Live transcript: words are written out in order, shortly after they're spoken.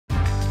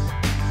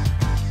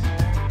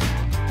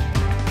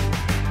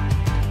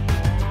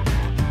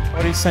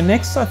So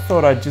next I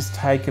thought I'd just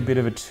take a bit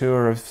of a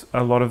tour of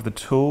a lot of the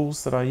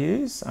tools that I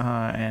use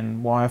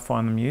and why I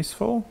find them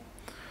useful.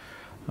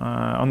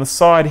 On the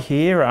side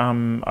here,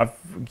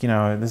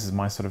 this is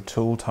my sort of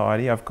tool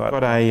tidy. I've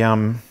got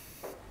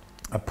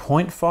a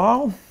point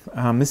file.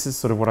 This is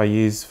sort of what I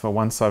use for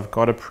once I've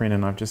got a print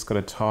and I've just got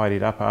to tidy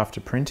it up after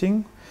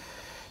printing.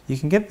 You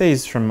can get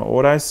these from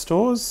auto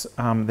stores.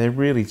 They're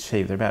really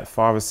cheap. They're about $5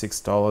 or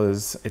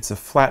 $6. It's a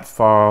flat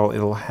file.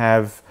 It'll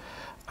have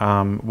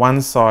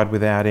one side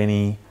without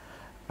any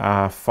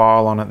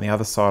file on it, and the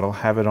other side will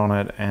have it on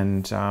it,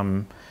 and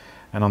on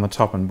the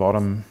top and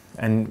bottom.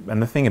 And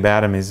the thing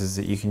about them is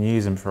that you can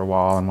use them for a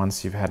while, and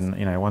once you've had,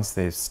 once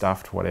they're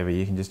stuffed, whatever,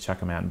 you can just chuck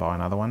them out and buy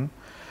another one.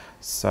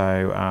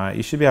 So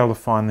you should be able to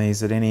find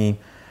these at any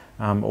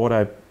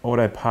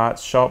auto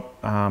parts shop,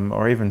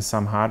 or even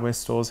some hardware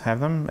stores have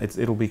them.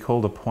 It'll be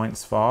called a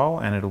points file,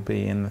 and it'll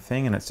be in the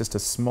thing, and it's just a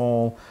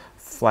small,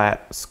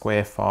 flat,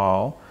 square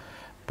file.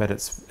 But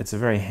it's a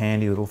very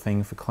handy little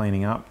thing for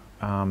cleaning up,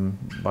 the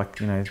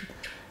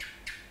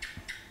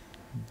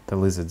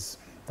lizards,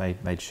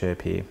 they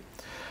chirp here.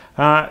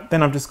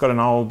 Then I've just got an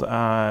old,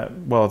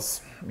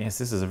 this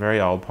is a very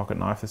old pocket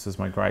knife. This was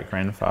my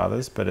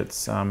great-grandfather's, but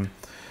it's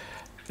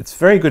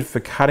very good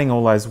for cutting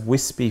all those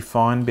wispy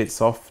fine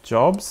bits off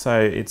jobs.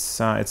 So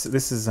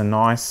this is a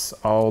nice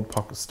old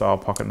pocket-style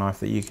pocket knife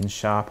that you can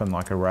sharpen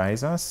like a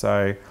razor.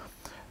 So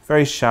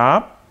very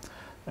sharp.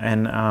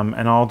 And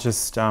I'll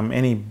just,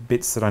 any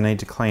bits that I need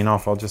to clean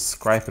off, I'll just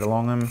scrape it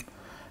along them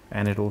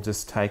and it'll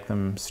just take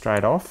them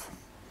straight off.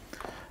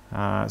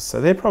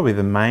 So they're probably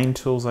the main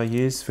tools I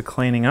use for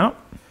cleaning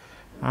up.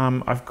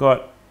 I've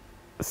got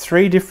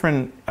 3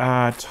 different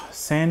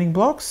sanding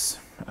blocks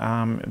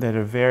that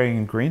are varying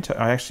in grit.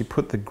 I actually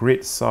put the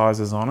grit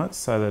sizes on it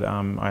so that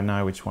I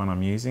know which one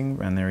I'm using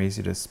and they're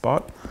easy to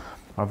spot.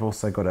 I've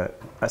also got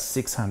a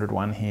 600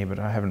 one here, but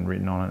I haven't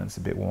written on it, it's a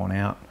bit worn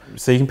out.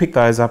 So you can pick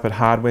those up at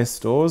hardware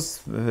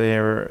stores.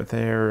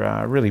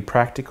 They're really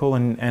practical,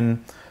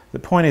 and the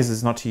point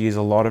is not to use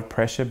a lot of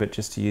pressure, but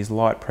just to use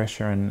light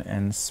pressure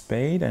and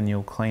speed, and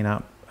you'll clean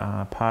up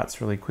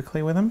parts really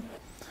quickly with them.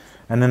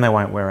 And then they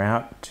won't wear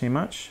out too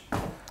much.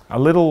 A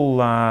little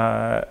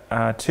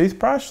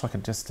toothbrush,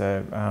 like just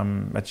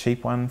a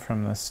cheap one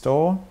from the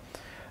store.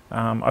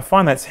 I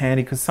find that's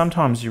handy because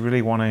sometimes you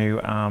really want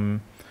to,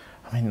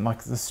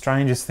 like the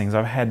strangest things.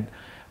 I've had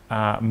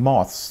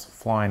moths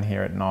fly in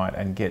here at night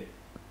and get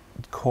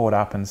caught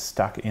up and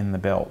stuck in the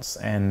belts,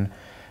 and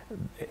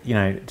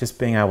just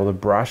being able to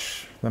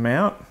brush them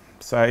out.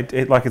 So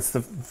it's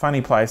the funny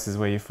places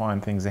where you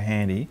find things are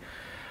handy.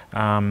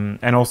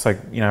 And also,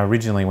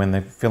 originally when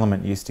the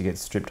filament used to get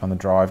stripped on the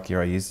drive gear,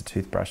 I used a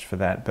toothbrush for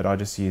that, but I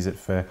just use it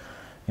for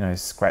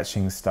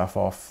scratching stuff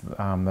off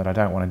that I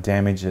don't want to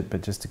damage it,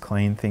 but just to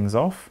clean things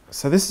off.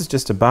 So this is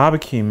just a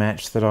barbecue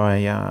match that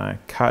I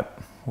cut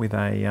with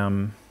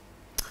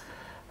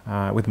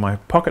with my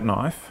pocket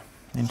knife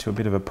into a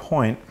bit of a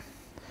point.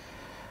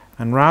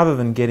 And rather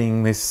than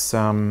getting this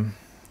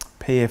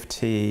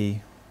PFT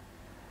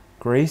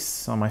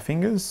grease on my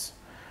fingers,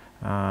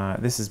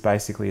 this is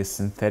basically a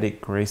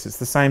synthetic grease. It's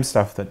the same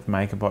stuff that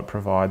MakerBot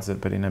provides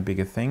it, but in a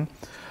bigger thing.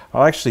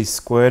 I'll actually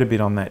squirt a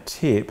bit on that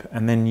tip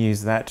and then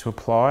use that to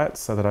apply it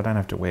so that I don't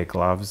have to wear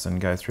gloves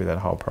and go through that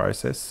whole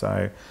process.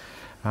 So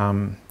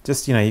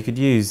you could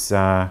use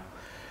a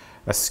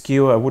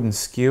wooden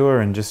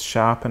skewer, and just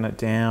sharpen it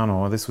down,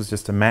 or this was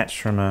just a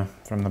match from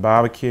the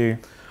barbecue.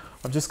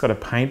 I've just got a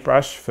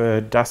paintbrush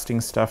for dusting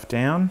stuff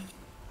down.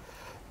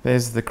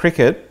 There's the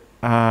Cricut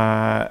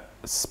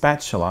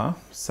spatula.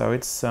 So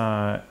it's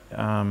I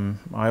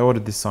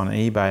ordered this on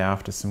eBay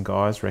after some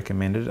guys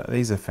recommended it.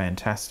 These are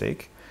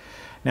fantastic.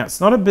 Now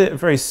it's not a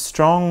very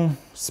strong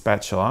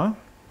spatula,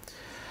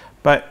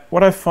 but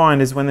what I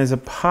find is when there's a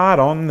part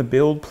on the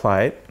build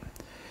plate,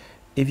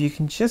 if you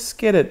can just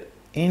get it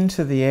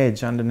into the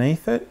edge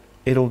underneath it,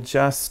 it'll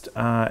just,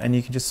 and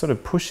you can just sort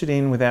of push it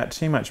in without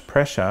too much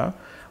pressure.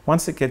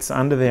 Once it gets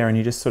under there and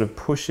you just sort of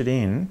push it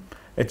in,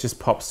 it just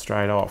pops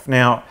straight off.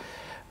 Now,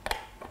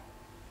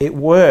 it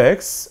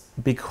works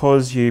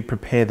because you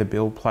prepare the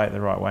build plate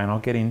the right way, and I'll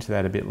get into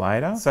that a bit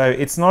later. So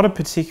it's not a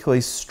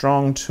particularly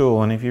strong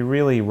tool, and if you're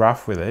really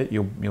rough with it,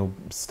 you'll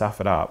stuff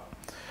it up.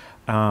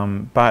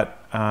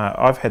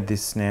 I've had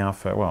this now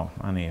for, well,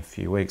 only a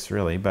few weeks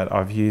really, but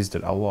I've used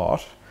it a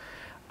lot,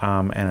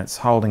 and it's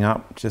holding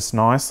up just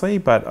nicely.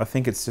 But I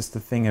think it's just the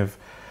thing of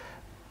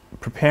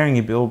preparing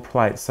your build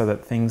plate so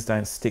that things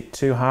don't stick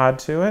too hard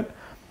to it,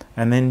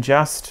 and then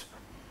just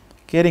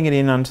getting it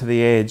in onto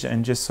the edge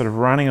and just sort of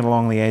running it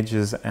along the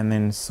edges and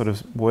then sort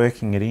of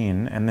working it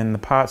in, and then the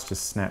parts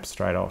just snap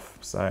straight off.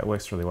 So it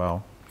works really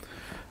well.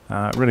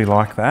 Really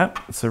like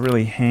that. It's a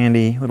really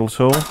handy little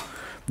tool.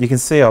 You can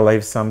see I'll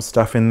leave some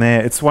stuff in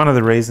there. It's one of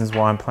the reasons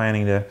why I'm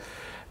planning to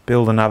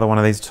build another one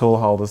of these tool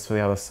holders for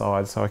the other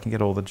side, so I can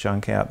get all the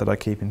junk out that I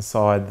keep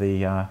inside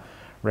the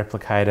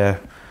Replicator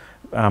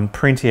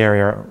print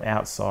area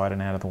outside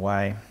and out of the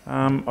way.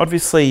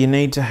 Obviously you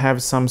need to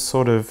have some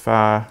sort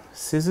of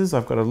scissors.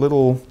 I've got a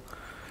little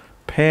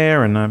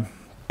pair and a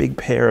big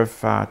pair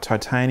of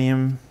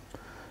titanium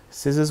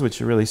scissors,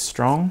 which are really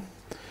strong.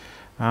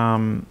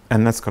 And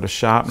that's got a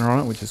sharpener on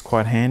it, which is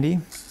quite handy.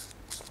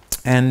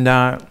 And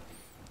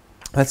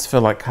that's for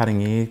like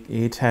cutting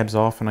ear tabs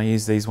off, and I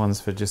use these ones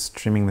for just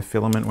trimming the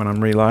filament when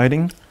I'm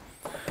reloading.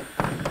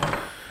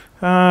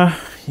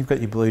 You've got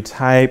your blue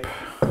tape.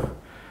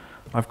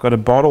 I've got a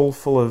bottle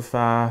full of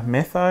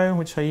metho,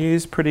 which I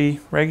use pretty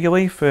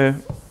regularly for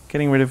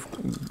getting rid of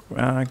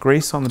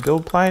grease on the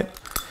build plate.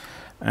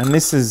 And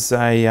this is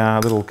a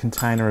little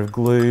container of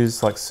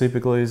glues, like super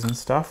glues and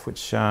stuff,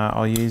 which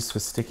I'll use for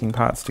sticking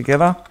parts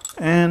together.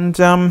 And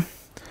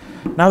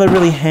another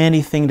really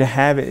handy thing to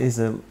have is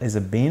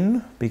a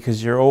bin,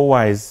 because you're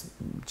always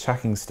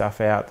chucking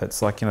stuff out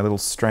that's like, you know, little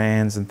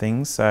strands and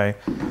things. So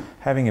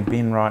having a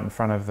bin right in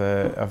front of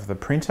the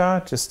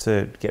printer, just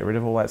to get rid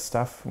of all that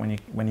stuff when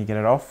you get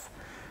it off,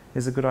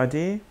 is a good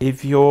idea.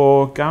 If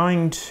you're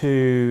going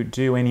to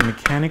do any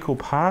mechanical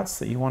parts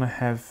that you want to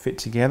have fit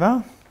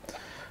together,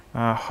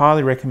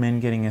 highly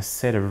recommend getting a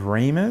set of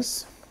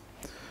reamers.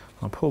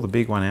 I'll pull the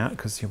big one out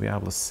because you'll be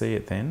able to see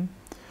it then.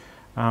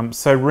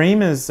 So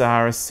reamers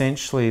are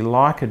essentially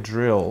like a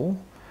drill,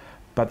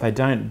 but they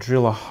don't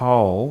drill a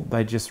hole,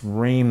 they just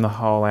ream the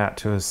hole out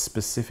to a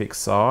specific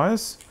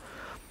size.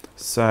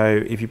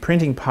 So if you're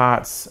printing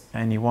parts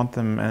and you want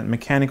them,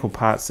 mechanical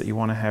parts that you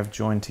want to have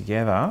joined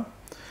together,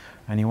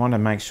 and you want to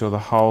make sure the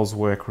holes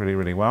work really,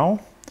 really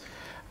well,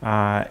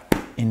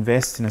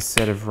 invest in a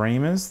set of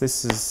reamers.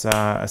 This is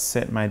a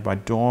set made by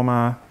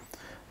Dormer.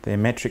 They're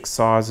metric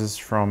sizes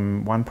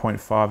from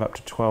 1.5 up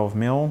to 12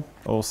 mil,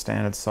 all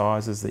standard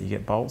sizes that you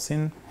get bolts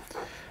in.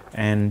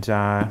 And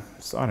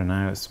so I don't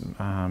know, it's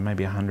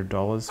maybe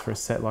 $100 for a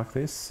set like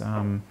this.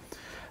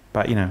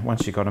 But you know,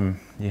 once you've got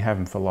them, you have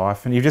them for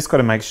life. And you've just got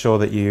to make sure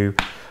that you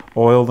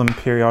oil them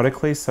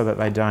periodically so that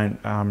they don't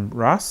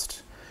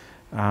rust.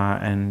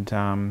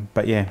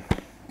 But yeah,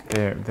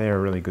 they're a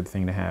really good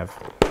thing to have.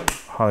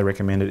 Highly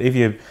recommend it if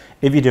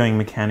you're doing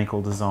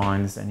mechanical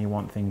designs and you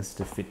want things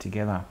to fit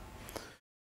together.